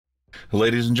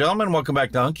Ladies and gentlemen, welcome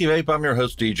back to Hunky Vape. I'm your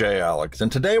host, DJ Alex,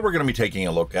 and today we're going to be taking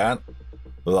a look at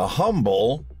the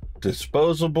Humble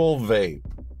Disposable Vape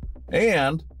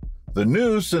and the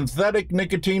new synthetic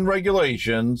nicotine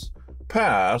regulations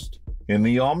passed in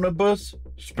the omnibus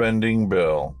spending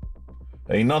bill.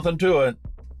 Ain't nothing to it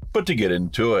but to get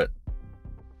into it.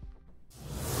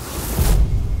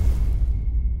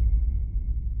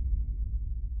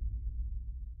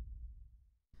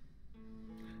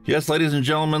 Yes, ladies and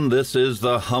gentlemen, this is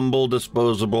the Humble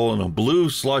Disposable in a blue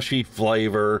slushy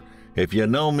flavor. If you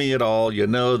know me at all, you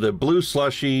know that blue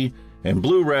slushy and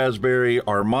blue raspberry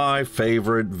are my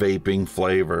favorite vaping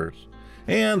flavors.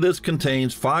 And this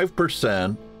contains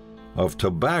 5% of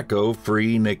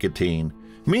tobacco-free nicotine,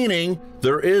 meaning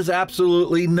there is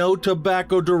absolutely no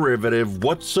tobacco derivative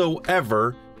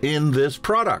whatsoever in this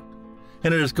product.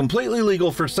 And it is completely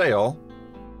legal for sale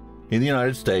in the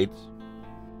United States,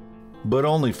 but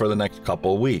only for the next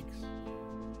couple weeks,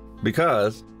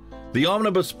 because the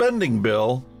omnibus spending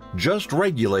bill just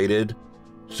regulated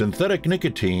synthetic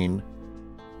nicotine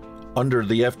under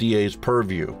the FDA's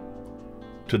purview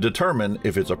to determine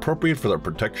if it's appropriate for the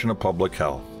protection of public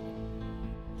health.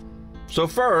 So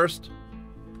first,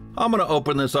 I'm going to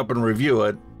open this up and review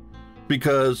it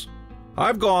because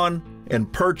I've gone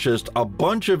and purchased a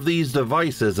bunch of these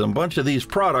devices and a bunch of these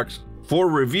products for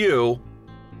review.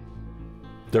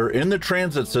 They're in the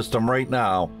transit system right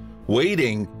now,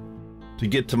 waiting to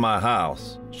get to my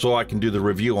house so I can do the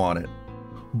review on it.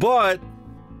 But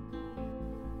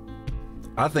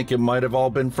I think it might have all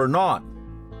been for naught.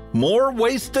 More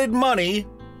wasted money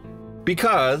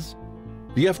because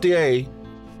the FDA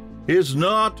is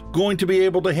not going to be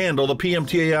able to handle the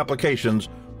PMTA applications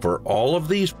for all of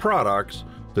these products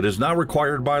that is now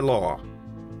required by law.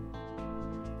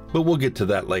 But we'll get to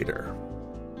that later.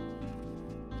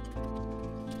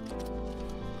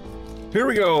 Here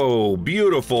we go,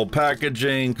 beautiful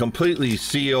packaging, completely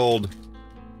sealed.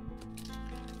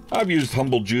 I've used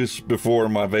Humble Juice before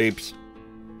in my vapes.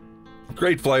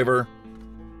 Great flavor.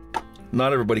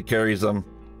 Not everybody carries them,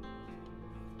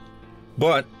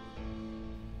 but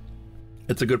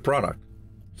it's a good product.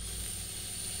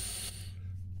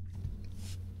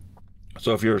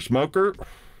 So if you're a smoker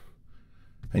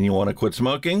and you want to quit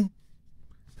smoking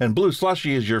and blue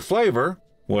slushy is your flavor,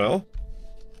 well,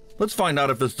 let's find out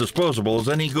if this disposable is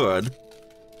any good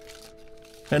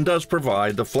and does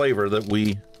provide the flavor that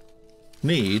we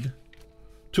need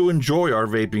to enjoy our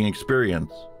vaping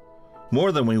experience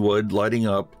more than we would lighting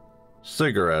up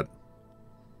cigarette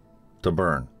to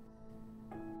burn.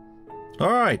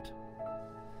 All right.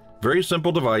 Very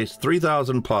simple device.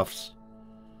 3,000 puffs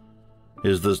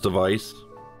is this device.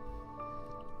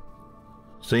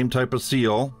 Same type of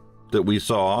seal that we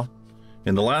saw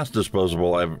in the last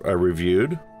disposable I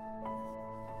reviewed.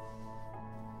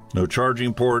 No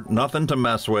charging port, nothing to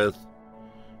mess with.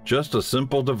 Just a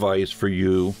simple device for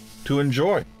you to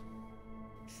enjoy.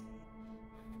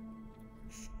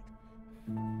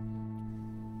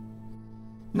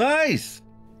 Nice!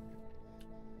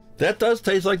 That does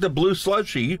taste like the blue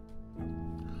slushy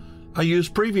I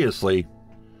used previously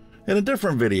in a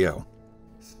different video.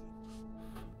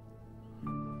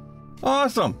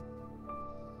 Awesome!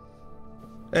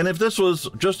 And if this was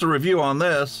just a review on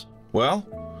this, well,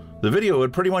 the video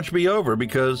would pretty much be over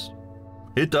because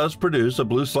it does produce a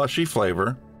blue slushy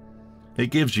flavor.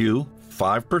 It gives you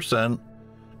 5%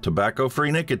 tobacco-free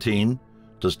nicotine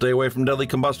to stay away from deadly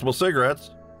combustible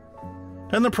cigarettes,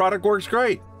 and the product works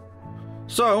great.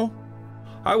 So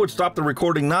I would stop the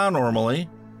recording now normally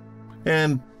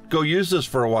and go use this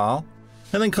for a while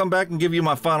and then come back and give you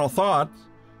my final thoughts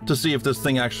to see if this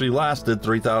thing actually lasted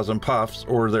 3,000 puffs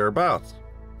or thereabouts.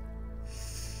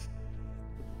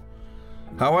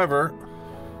 However,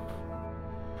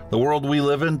 the world we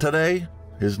live in today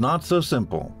is not so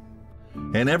simple,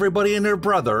 and everybody and their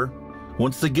brother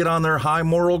wants to get on their high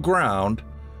moral ground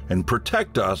and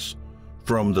protect us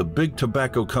from the big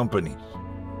tobacco companies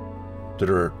that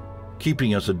are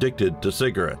keeping us addicted to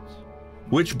cigarettes,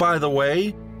 which, by the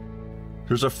way,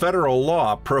 there's a federal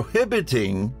law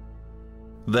prohibiting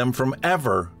them from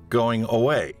ever going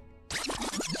away.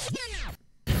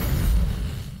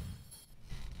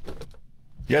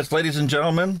 Yes, ladies and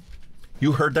gentlemen,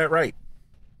 you heard that right.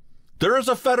 There is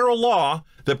a federal law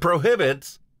that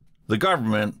prohibits the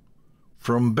government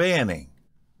from banning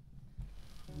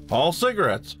all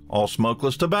cigarettes, all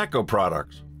smokeless tobacco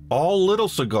products, all little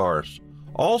cigars,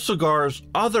 all cigars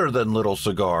other than little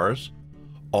cigars,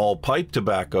 all pipe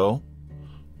tobacco,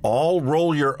 all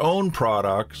roll your own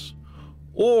products,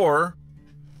 or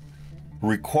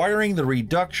requiring the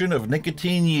reduction of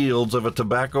nicotine yields of a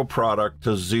tobacco product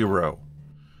to zero.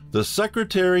 The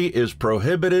Secretary is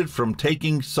prohibited from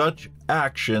taking such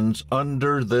actions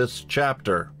under this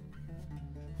chapter.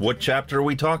 What chapter are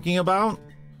we talking about?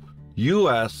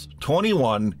 U.S.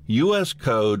 21 U.S.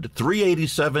 Code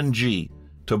 387G,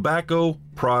 Tobacco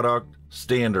Product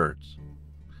Standards.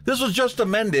 This was just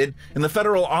amended in the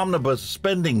Federal Omnibus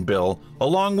Spending Bill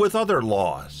along with other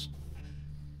laws.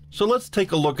 So let's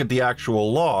take a look at the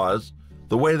actual laws,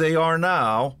 the way they are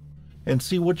now, and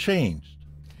see what changed.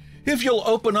 If you'll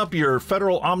open up your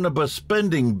Federal Omnibus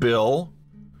Spending Bill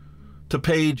to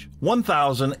page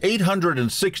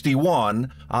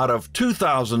 1,861 out of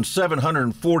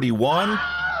 2,741,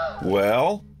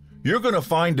 well, you're going to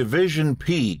find Division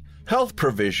P, Health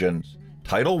Provisions,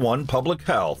 Title I, Public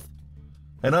Health.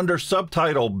 And under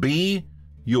Subtitle B,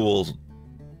 you will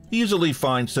easily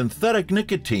find synthetic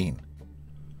nicotine.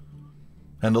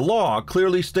 And the law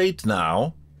clearly states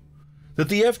now that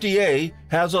the FDA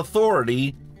has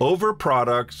authority over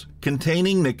products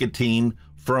containing nicotine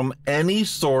from any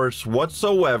source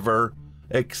whatsoever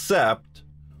except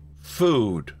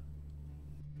food.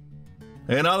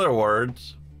 In other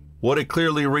words, what it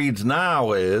clearly reads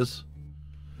now is,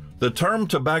 the term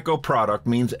tobacco product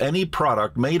means any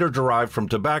product made or derived from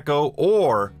tobacco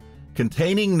or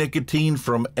containing nicotine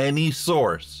from any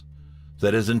source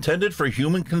that is intended for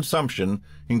human consumption,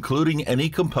 including any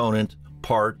component,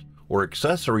 part, or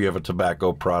accessory of a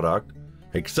tobacco product,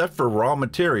 except for raw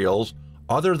materials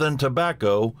other than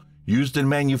tobacco used in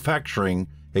manufacturing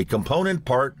a component,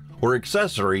 part, or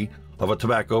accessory of a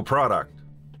tobacco product.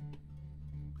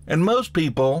 And most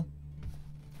people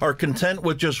are content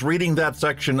with just reading that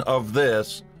section of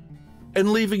this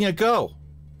and leaving it go.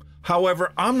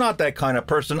 However, I'm not that kind of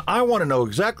person. I want to know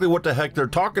exactly what the heck they're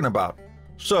talking about.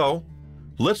 So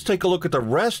let's take a look at the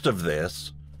rest of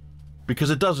this, because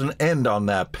it doesn't end on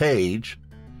that page,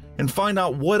 and find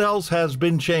out what else has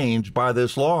been changed by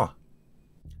this law.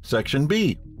 Section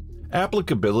B,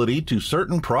 applicability to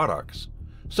certain products.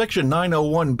 Section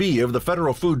 901B of the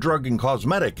Federal Food, Drug, and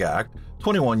Cosmetic Act,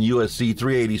 21 U.S.C.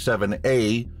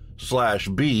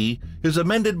 387A/B, is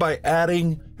amended by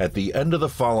adding at the end of the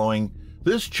following,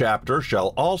 this chapter shall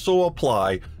also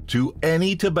apply to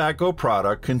any tobacco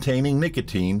product containing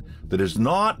nicotine that is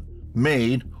not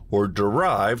made or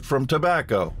derived from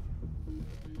tobacco.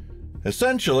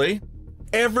 Essentially,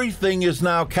 everything is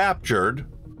now captured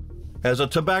as a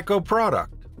tobacco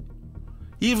product,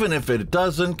 even if it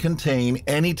doesn't contain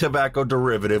any tobacco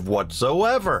derivative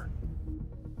whatsoever.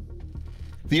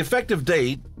 The effective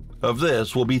date of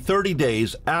this will be 30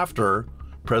 days after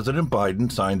President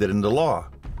Biden signed it into law.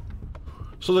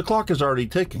 So the clock is already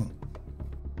ticking.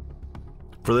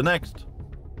 For the next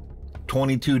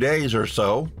 22 days or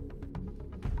so,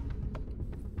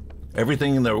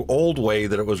 everything in the old way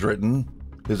that it was written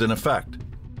is in effect.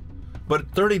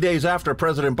 But 30 days after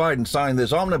President Biden signed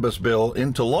this omnibus bill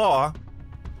into law,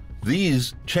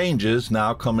 these changes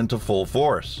now come into full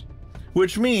force,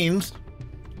 which means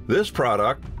this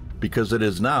product, because it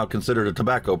is now considered a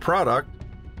tobacco product,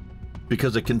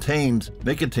 because it contains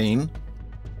nicotine,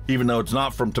 even though it's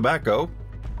not from tobacco,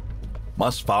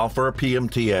 must file for a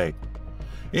PMTA.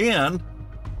 And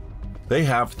they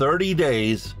have 30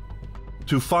 days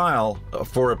to file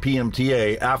for a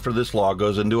PMTA after this law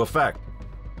goes into effect.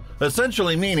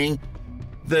 Essentially meaning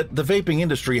that the vaping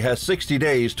industry has 60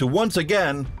 days to once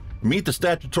again meet the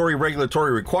statutory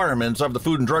regulatory requirements of the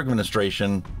Food and Drug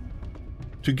Administration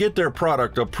to get their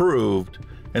product approved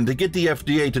and to get the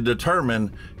FDA to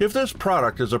determine if this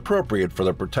product is appropriate for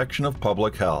the protection of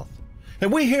public health.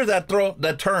 And we hear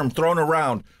that term thrown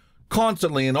around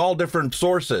constantly in all different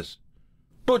sources.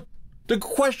 But the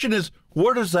question is,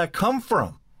 where does that come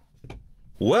from?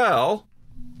 Well,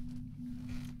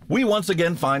 we once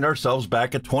again find ourselves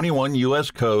back at 21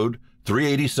 U.S. Code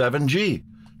 387G,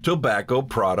 Tobacco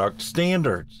Product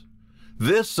Standards.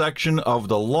 This section of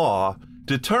the law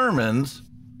determines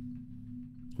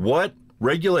what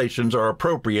regulations are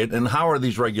appropriate and how are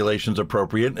these regulations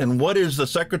appropriate, and what is the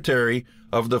Secretary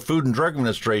of the Food and Drug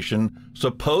Administration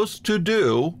supposed to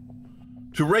do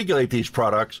to regulate these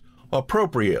products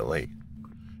appropriately.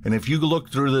 And if you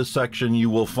look through this section, you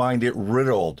will find it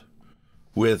riddled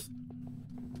with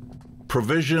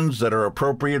provisions that are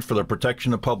appropriate for the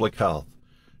protection of public health,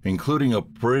 including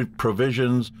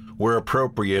provisions where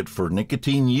appropriate for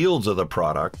nicotine yields of the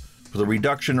product, for the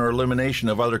reduction or elimination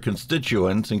of other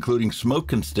constituents, including smoke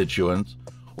constituents,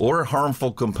 or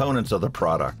harmful components of the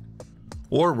product,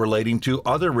 or relating to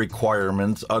other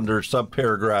requirements under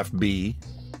subparagraph B.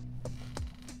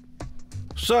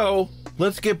 So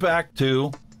let's get back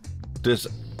to this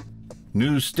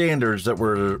new standards that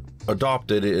were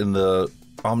adopted in the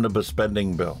Omnibus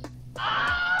Spending Bill.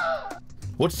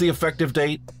 What's the effective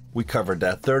date? We covered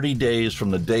that. 30 days from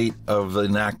the date of the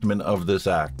enactment of this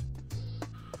act.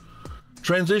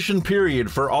 Transition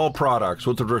period for all products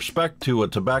with respect to a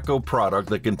tobacco product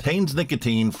that contains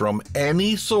nicotine from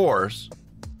any source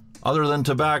other than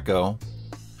tobacco,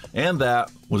 and that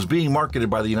was being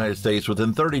marketed by the United States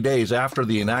within 30 days after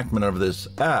the enactment of this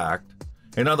act.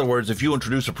 In other words, if you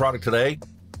introduce a product today,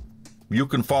 you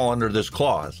can fall under this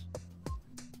clause.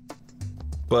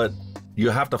 But you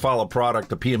have to file a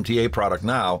PMTA product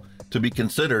now to be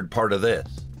considered part of this.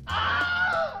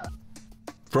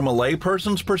 From a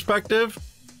layperson's perspective,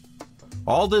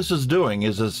 all this is doing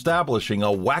is establishing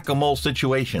a whack-a-mole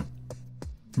situation.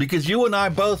 Because you and I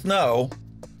both know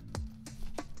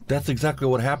that's exactly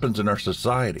what happens in our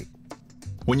society.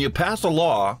 When you pass a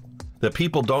law that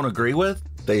people don't agree with,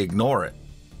 they ignore it.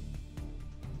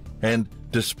 And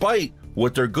despite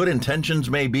what their good intentions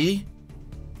may be,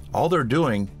 all they're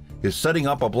doing is setting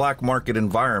up a black market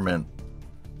environment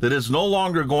that is no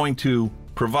longer going to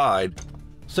provide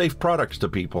safe products to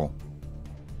people.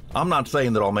 I'm not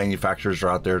saying that all manufacturers are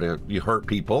out there to hurt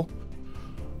people,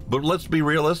 but let's be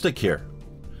realistic here.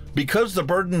 Because the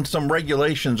burdensome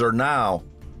regulations are now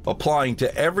applying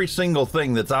to every single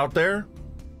thing that's out there,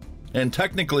 and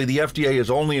technically the FDA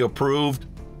has only approved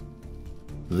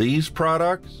these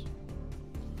products,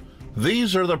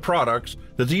 these are the products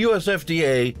that the US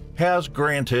FDA has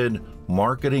granted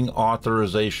marketing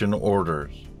authorization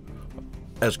orders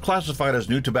as classified as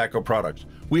new tobacco products.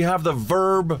 We have the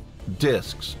Verb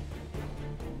discs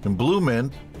in Blue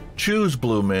Mint, Choose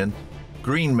Blue Mint,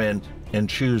 Green Mint, and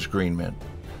Choose Green Mint.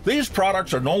 These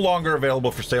products are no longer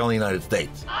available for sale in the United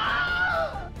States,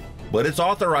 but it's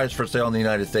authorized for sale in the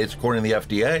United States according to the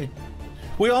FDA.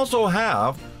 We also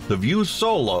have the View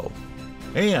Solo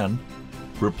and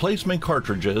replacement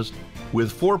cartridges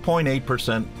with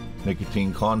 4.8%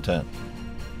 nicotine content.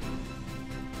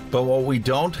 But what we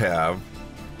don't have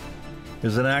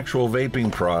is an actual vaping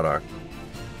product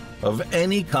of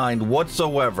any kind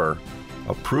whatsoever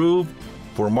approved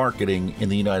for marketing in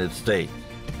the United States.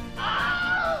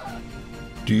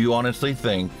 Do you honestly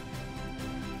think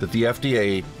that the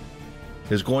FDA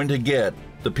is going to get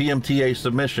the PMTA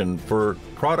submission for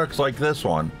products like this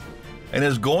one and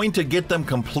is going to get them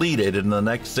completed in the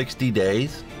next 60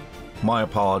 days? My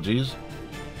apologies.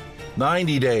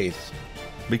 90 days.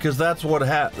 Because that's what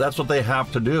they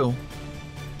have to do.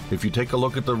 If you take a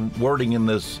look at the wording in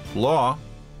this law,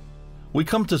 we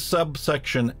come to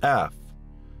subsection F,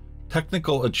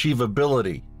 technical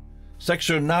achievability.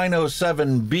 Section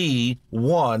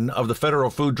 907B1 of the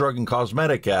Federal Food, Drug, and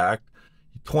Cosmetic Act,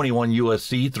 21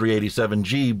 U.S.C.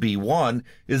 387G B1,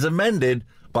 is amended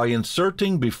by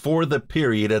inserting before the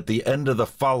period at the end of the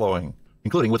following,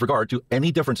 including with regard to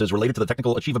any differences related to the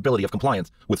technical achievability of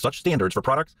compliance with such standards for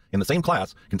products in the same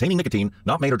class containing nicotine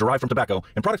not made or derived from tobacco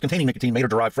and products containing nicotine made or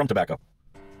derived from tobacco.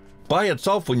 By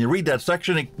itself, when you read that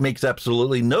section, it makes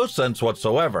absolutely no sense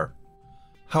whatsoever.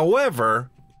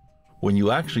 However, when you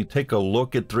actually take a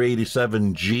look at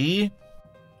 387G,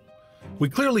 we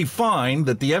clearly find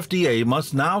that the FDA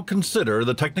must now consider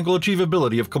the technical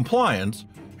achievability of compliance,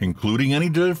 including any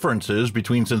differences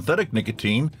between synthetic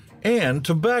nicotine and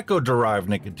tobacco-derived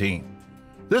nicotine.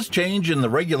 This change in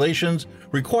the regulations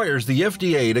requires the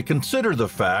FDA to consider the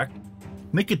fact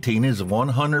nicotine is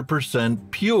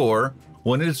 100% pure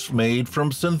when it's made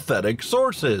from synthetic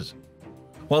sources,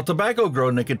 while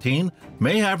tobacco-grown nicotine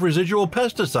may have residual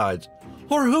pesticides,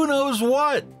 or who knows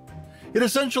what. It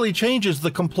essentially changes the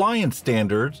compliance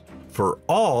standards for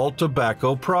all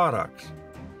tobacco products.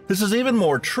 This is even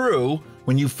more true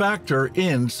when you factor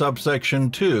in subsection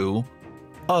 2,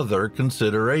 other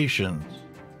considerations.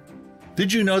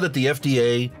 Did you know that the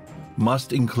FDA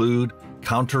must include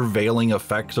countervailing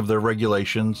effects of their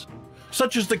regulations,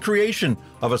 such as the creation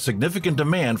of a significant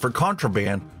demand for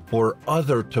contraband or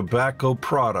other tobacco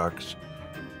products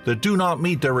that do not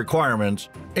meet their requirements,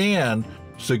 and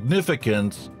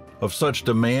significance of such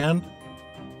demand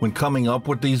when coming up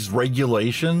with these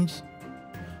regulations?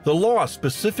 The law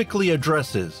specifically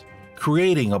addresses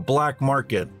creating a black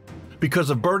market because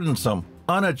of burdensome,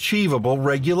 unachievable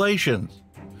regulations.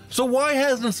 So why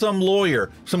hasn't some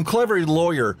clever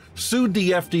lawyer, sued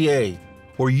the FDA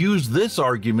or used this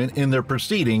argument in their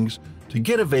proceedings to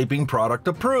get a vaping product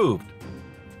approved?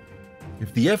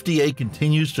 If the FDA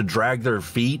continues to drag their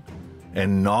feet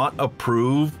and not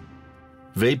approve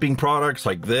vaping products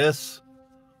like this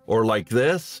or like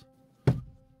this,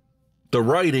 the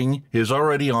writing is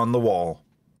already on the wall.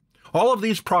 All of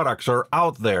these products are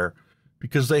out there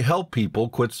because they help people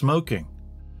quit smoking.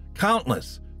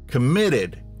 Countless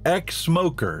committed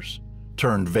ex-smokers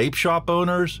turned vape shop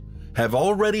owners have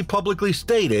already publicly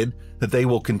stated that they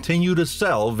will continue to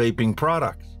sell vaping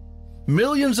products.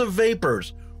 Millions of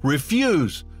vapers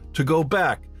refuse to go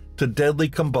back to deadly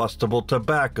combustible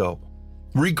tobacco,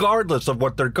 regardless of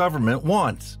what their government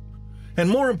wants. And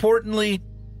more importantly,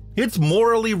 it's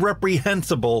morally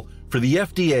reprehensible for the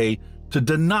FDA to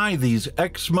deny these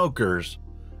ex-smokers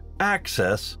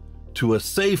access to a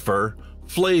safer,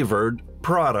 flavored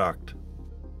product.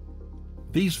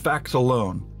 These facts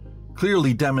alone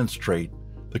clearly demonstrate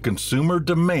the consumer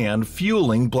demand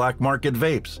fueling black market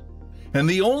vapes. And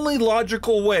the only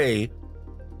logical way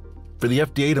for the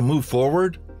FDA to move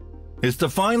forward is to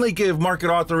finally give market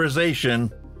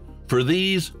authorization for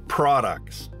these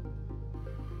products.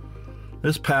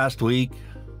 This past week,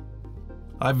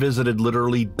 I visited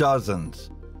literally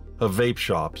dozens of vape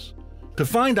shops to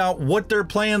find out what their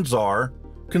plans are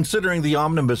considering the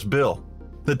omnibus bill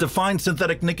that defines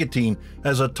synthetic nicotine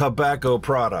as a tobacco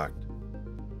product.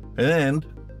 And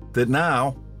that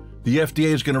now the FDA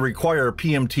is going to require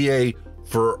PMTA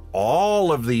for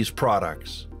all of these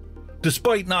products,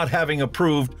 despite not having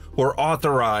approved or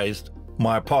authorized,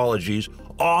 my apologies,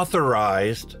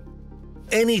 authorized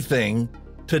anything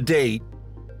to date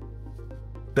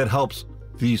that helps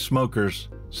these smokers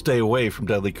stay away from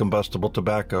deadly combustible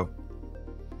tobacco.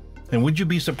 And would you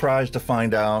be surprised to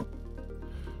find out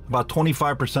about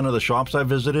 25% of the shops I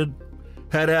visited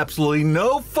had absolutely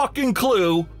no fucking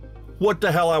clue what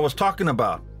the hell I was talking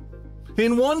about.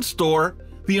 In one store,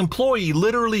 the employee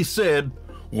literally said,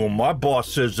 "Well, my boss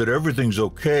says that everything's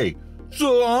okay,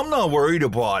 so I'm not worried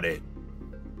about it."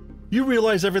 You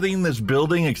realize everything in this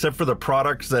building, except for the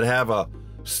products that have a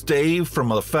stay from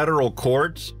the federal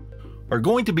courts, are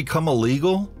going to become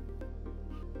illegal?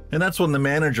 And that's when the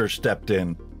manager stepped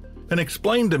in and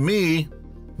explained to me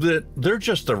that they're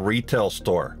just a retail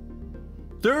store.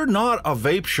 They're not a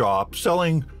vape shop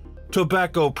selling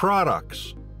tobacco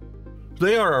products.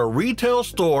 They are a retail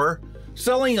store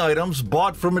selling items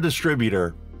bought from a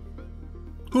distributor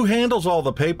who handles all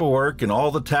the paperwork and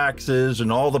all the taxes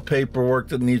and all the paperwork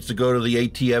that needs to go to the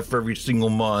ATF every single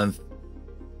month.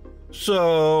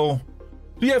 So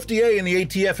the FDA and the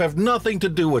ATF have nothing to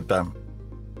do with them.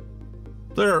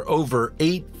 There are over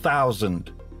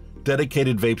 8,000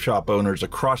 dedicated vape shop owners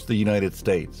across the United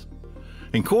States.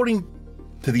 According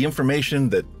to the information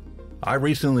that I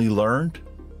recently learned,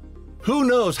 who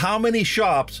knows how many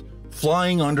shops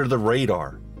flying under the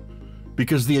radar,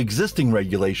 because the existing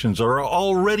regulations are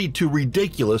already too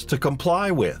ridiculous to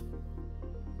comply with.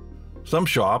 Some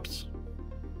shops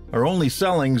are only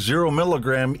selling 0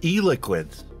 milligram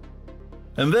e-liquids,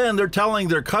 and then they're telling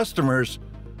their customers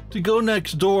to go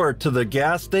next door to the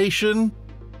gas station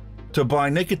to buy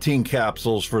nicotine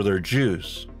capsules for their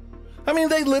juice. I mean,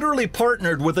 they literally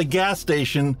partnered with a gas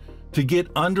station to get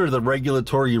under the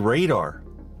regulatory radar.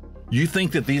 You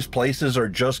think that these places are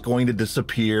just going to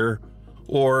disappear?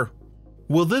 Or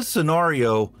will this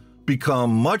scenario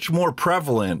become much more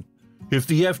prevalent if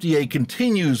the FDA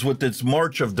continues with its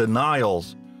march of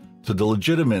denials to the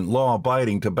legitimate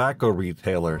law-abiding tobacco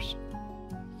retailers?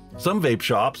 Some vape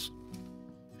shops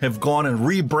have gone and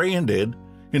rebranded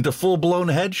into full-blown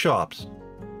head shops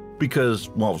because,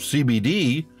 well,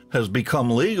 CBD has become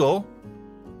legal,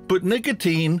 but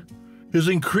nicotine is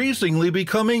increasingly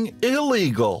becoming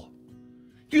illegal.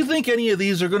 You think any of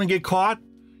these are going to get caught?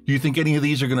 You think any of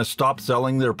these are going to stop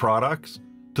selling their products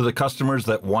to the customers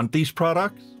that want these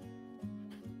products?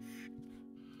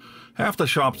 Half the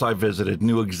shops I visited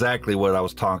knew exactly what I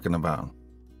was talking about.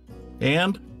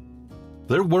 And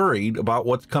they're worried about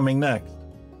what's coming next.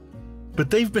 But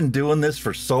they've been doing this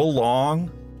for so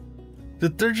long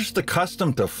that they're just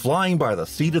accustomed to flying by the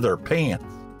seat of their pants.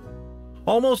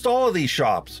 Almost all of these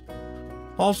shops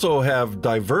also have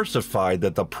diversified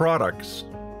that the products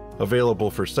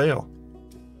available for sale.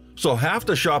 So half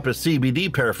the shop is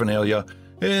CBD paraphernalia,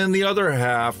 and the other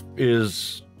half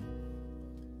is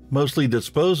mostly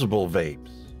disposable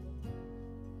vapes.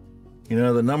 You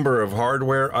know, the number of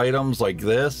hardware items like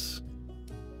this,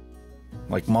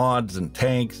 like mods and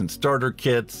tanks and starter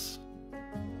kits,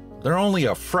 they're only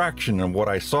a fraction of what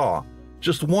I saw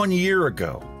just 1 year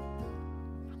ago.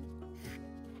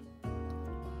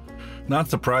 Not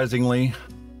surprisingly,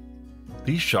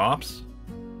 these shops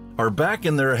are back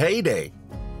in their heyday,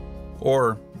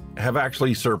 or have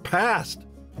actually surpassed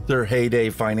their heyday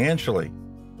financially.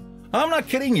 I'm not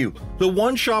kidding you. The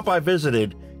one shop I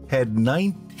visited had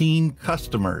 19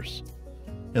 customers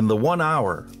in the 1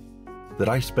 hour that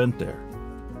I spent there.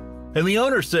 And the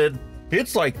owner said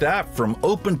it's like that from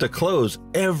open to close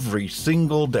every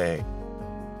single day.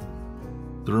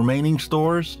 The remaining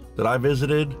stores that I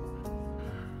visited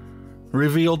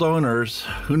revealed owners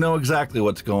who know exactly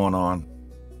what's going on.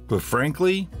 But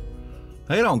frankly,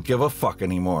 they don't give a fuck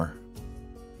anymore.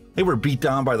 They were beat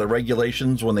down by the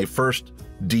regulations when they first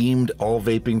deemed all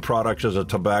vaping products as a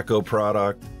tobacco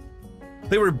product.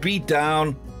 They were beat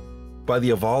down by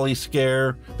the Avali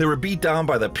scare. They were beat down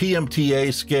by the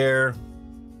PMTA scare.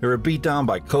 They were beat down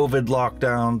by COVID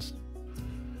lockdowns.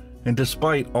 And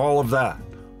despite all of that,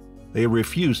 they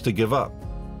refused to give up.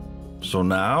 So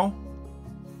now,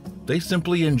 they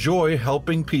simply enjoy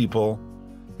helping people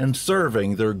and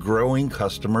serving their growing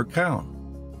customer count.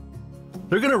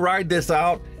 They're going to ride this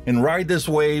out and ride this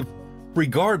wave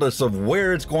regardless of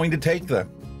where it's going to take them.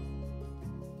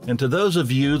 And to those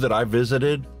of you that I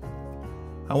visited,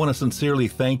 I want to sincerely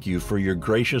thank you for your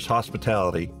gracious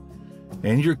hospitality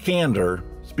and your candor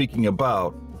speaking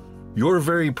about your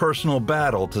very personal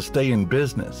battle to stay in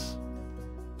business.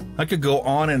 I could go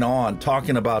on and on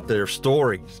talking about their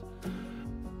stories,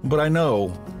 but I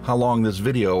know how long this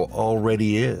video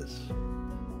already is.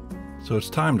 So it's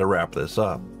time to wrap this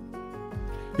up.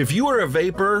 If you are a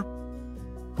vapor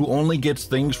who only gets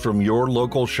things from your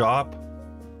local shop,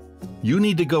 you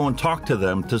need to go and talk to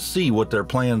them to see what their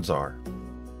plans are.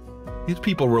 These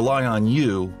people rely on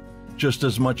you just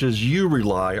as much as you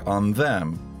rely on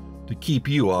them to keep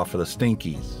you off of the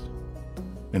stinkies.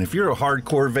 And if you're a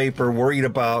hardcore vapor worried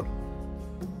about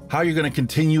how you're going to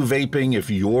continue vaping if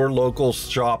your local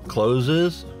shop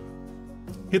closes,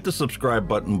 hit the subscribe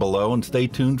button below and stay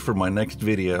tuned for my next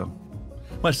video.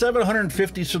 My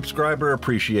 750 subscriber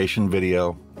appreciation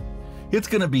video. It's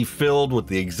going to be filled with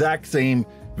the exact same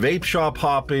vape shop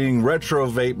hopping, retro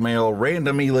vape mail,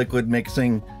 random e-liquid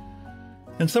mixing,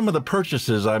 and some of the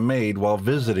purchases I made while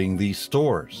visiting these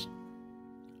stores.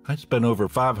 I spent over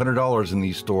 $500 in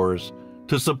these stores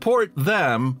to support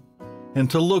them and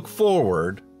to look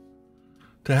forward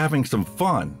to having some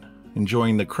fun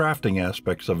enjoying the crafting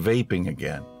aspects of vaping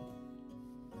again.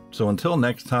 So until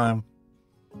next time,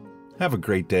 have a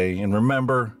great day, and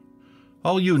remember,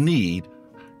 all you need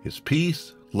is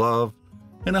peace, love,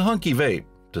 and a hunky vape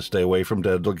to stay away from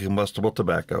deadly combustible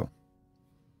tobacco.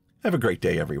 Have a great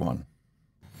day, everyone.